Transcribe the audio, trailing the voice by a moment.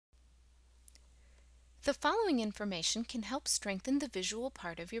The following information can help strengthen the visual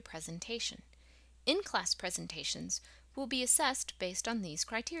part of your presentation. In-class presentations will be assessed based on these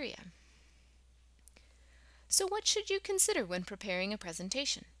criteria. So what should you consider when preparing a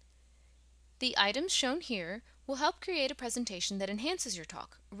presentation? The items shown here will help create a presentation that enhances your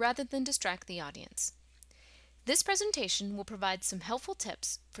talk rather than distract the audience. This presentation will provide some helpful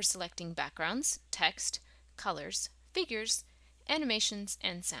tips for selecting backgrounds, text, colors, figures, animations,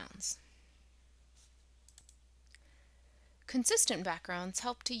 and sounds. Consistent backgrounds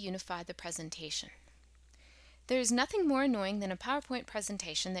help to unify the presentation. There is nothing more annoying than a PowerPoint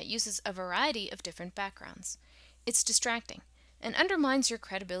presentation that uses a variety of different backgrounds. It's distracting and undermines your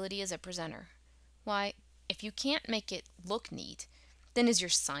credibility as a presenter. Why, if you can't make it look neat, then is your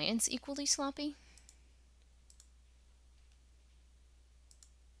science equally sloppy?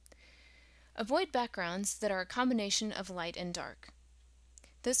 Avoid backgrounds that are a combination of light and dark.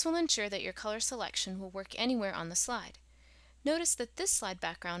 This will ensure that your color selection will work anywhere on the slide. Notice that this slide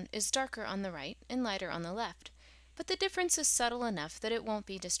background is darker on the right and lighter on the left, but the difference is subtle enough that it won't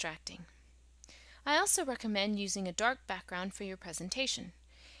be distracting. I also recommend using a dark background for your presentation.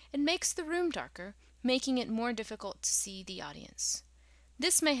 It makes the room darker, making it more difficult to see the audience.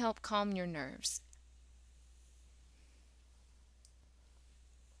 This may help calm your nerves.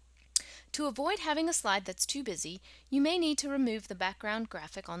 To avoid having a slide that's too busy, you may need to remove the background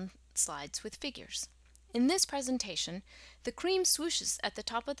graphic on slides with figures. In this presentation, the cream swooshes at the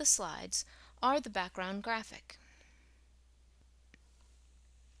top of the slides are the background graphic.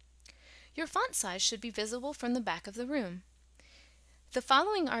 Your font size should be visible from the back of the room. The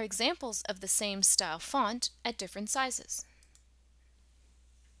following are examples of the same style font at different sizes.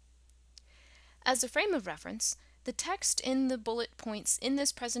 As a frame of reference, the text in the bullet points in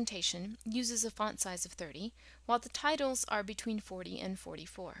this presentation uses a font size of 30, while the titles are between 40 and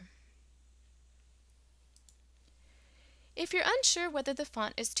 44. If you're unsure whether the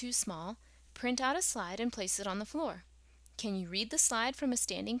font is too small, print out a slide and place it on the floor. Can you read the slide from a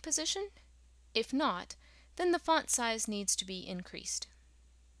standing position? If not, then the font size needs to be increased.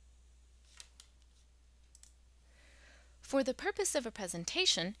 For the purpose of a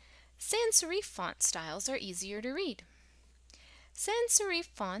presentation, sans serif font styles are easier to read. Sans serif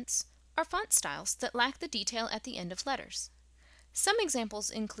fonts are font styles that lack the detail at the end of letters. Some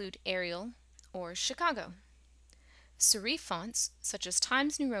examples include Arial or Chicago. Serif fonts, such as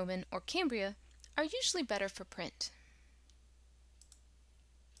Times New Roman or Cambria, are usually better for print.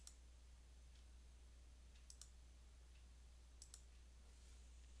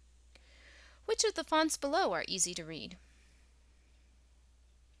 Which of the fonts below are easy to read?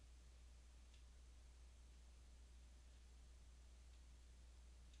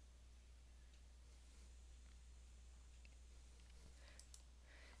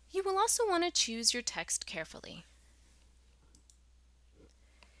 You will also want to choose your text carefully.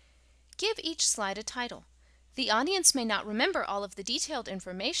 Give each slide a title. The audience may not remember all of the detailed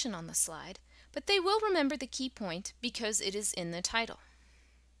information on the slide, but they will remember the key point because it is in the title.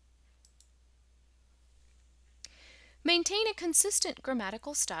 Maintain a consistent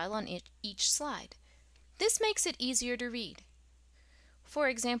grammatical style on each slide. This makes it easier to read. For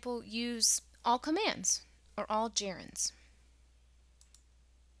example, use all commands or all gerunds.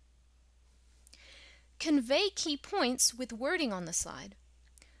 Convey key points with wording on the slide.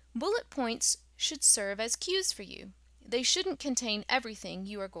 Bullet points should serve as cues for you. They shouldn't contain everything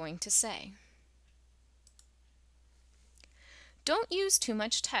you are going to say. Don't use too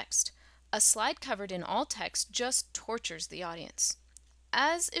much text. A slide covered in all text just tortures the audience,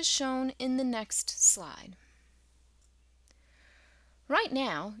 as is shown in the next slide. Right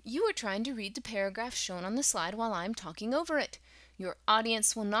now, you are trying to read the paragraph shown on the slide while I'm talking over it. Your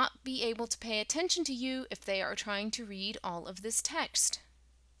audience will not be able to pay attention to you if they are trying to read all of this text.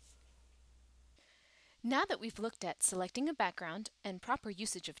 Now that we've looked at selecting a background and proper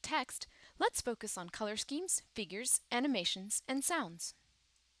usage of text, let's focus on color schemes, figures, animations, and sounds.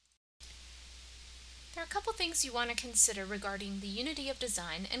 There are a couple things you want to consider regarding the unity of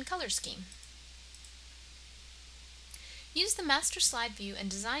design and color scheme. Use the Master Slide View and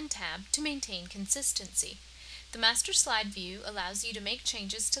Design tab to maintain consistency. The Master Slide View allows you to make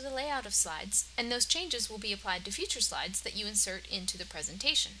changes to the layout of slides, and those changes will be applied to future slides that you insert into the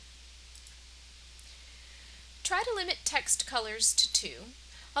presentation. Try to limit text colors to 2,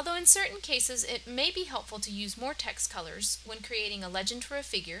 although in certain cases it may be helpful to use more text colors when creating a legend for a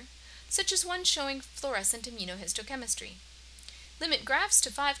figure, such as one showing fluorescent immunohistochemistry. Limit graphs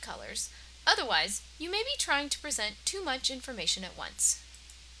to 5 colors, otherwise you may be trying to present too much information at once.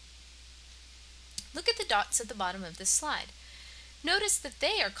 Look at the dots at the bottom of this slide. Notice that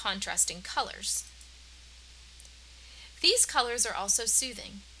they are contrasting colors. These colors are also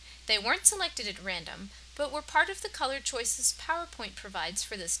soothing. They weren't selected at random, but were part of the color choices PowerPoint provides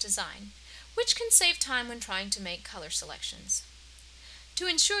for this design, which can save time when trying to make color selections. To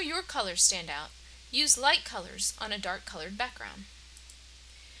ensure your colors stand out, use light colors on a dark colored background.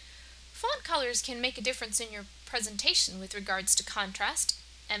 Font colors can make a difference in your presentation with regards to contrast,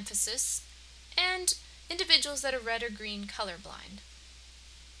 emphasis, and individuals that are red or green colorblind.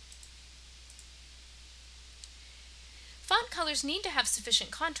 Font colors need to have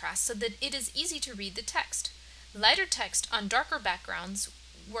sufficient contrast so that it is easy to read the text. Lighter text on darker backgrounds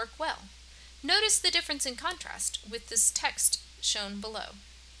work well. Notice the difference in contrast with this text shown below.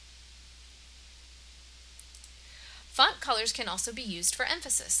 Font colors can also be used for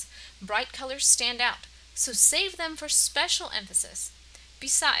emphasis. Bright colors stand out, so save them for special emphasis.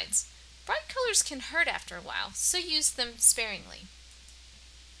 Besides, bright colors can hurt after a while, so use them sparingly.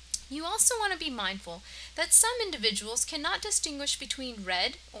 You also want to be mindful that some individuals cannot distinguish between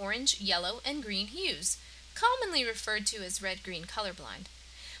red, orange, yellow, and green hues, commonly referred to as red-green colorblind.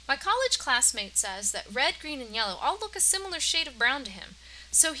 My college classmate says that red, green, and yellow all look a similar shade of brown to him,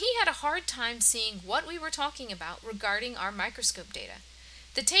 so he had a hard time seeing what we were talking about regarding our microscope data.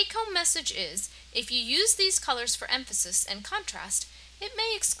 The take-home message is, if you use these colors for emphasis and contrast, it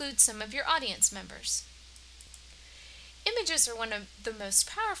may exclude some of your audience members. Images are one of the most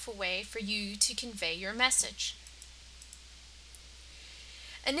powerful ways for you to convey your message.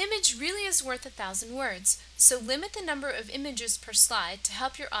 An image really is worth 1,000 words, so limit the number of images per slide to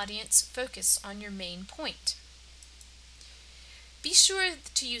help your audience focus on your main point. Be sure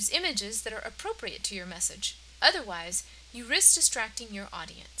to use images that are appropriate to your message, otherwise you risk distracting your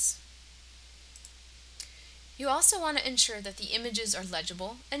audience. You also want to ensure that the images are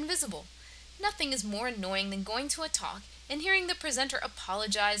legible and visible. Nothing is more annoying than going to a talk and hearing the presenter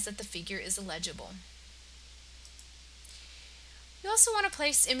apologize that the figure is illegible. You also want to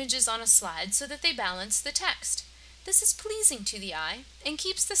place images on a slide so that they balance the text. This is pleasing to the eye and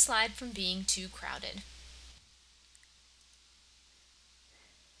keeps the slide from being too crowded.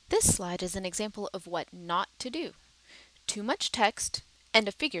 This slide is an example of what not to do. Too much text and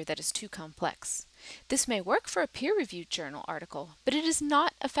a figure that is too complex. This may work for a peer-reviewed journal article, but it is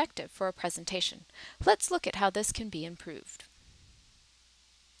not effective for a presentation. Let's look at how this can be improved.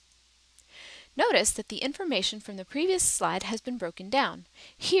 Notice that the information from the previous slide has been broken down.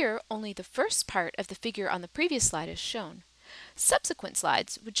 Here, only the first part of the figure on the previous slide is shown. Subsequent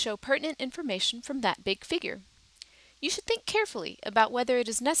slides would show pertinent information from that big figure. You should think carefully about whether it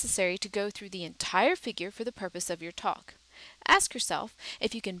is necessary to go through the entire figure for the purpose of your talk. Ask yourself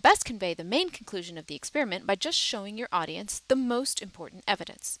if you can best convey the main conclusion of the experiment by just showing your audience the most important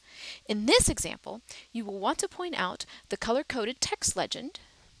evidence. In this example, you will want to point out the color-coded text legend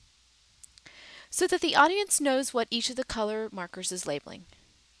so that the audience knows what each of the color markers is labeling.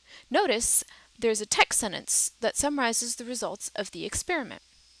 Notice there's a text sentence that summarizes the results of the experiment.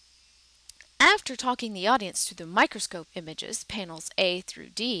 After talking the audience through the microscope images, panels A through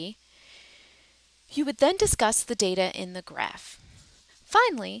D, you would then discuss the data in the graph.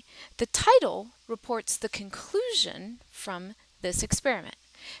 Finally, the title reports the conclusion from this experiment.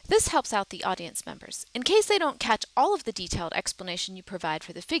 This helps out the audience members. In case they don't catch all of the detailed explanation you provide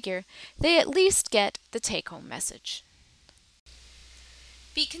for the figure, they at least get the take-home message.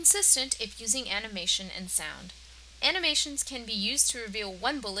 Be consistent if using animation and sound. Animations can be used to reveal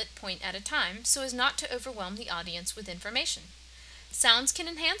one bullet point at a time so as not to overwhelm the audience with information. Sounds can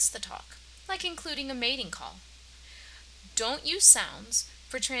enhance the talk, like including a mating call. Don't use sounds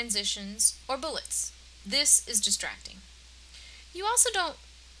for transitions or bullets. This is distracting. You also don't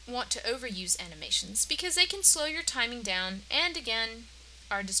want to overuse animations because they can slow your timing down and again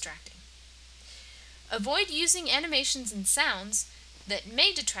are distracting. Avoid using animations and sounds that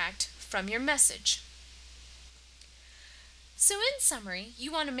may detract from your message. So in summary,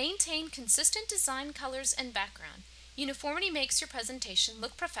 you want to maintain consistent design, colors, and background. Uniformity makes your presentation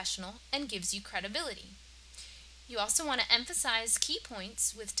look professional and gives you credibility. You also want to emphasize key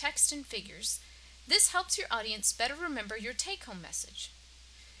points with text and figures. This helps your audience better remember your take-home message.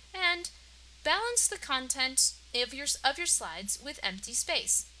 And balance the content of your slides with empty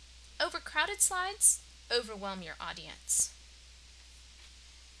space. Overcrowded slides overwhelm your audience.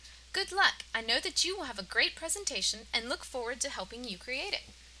 Good luck! I know that you will have a great presentation and look forward to helping you create it.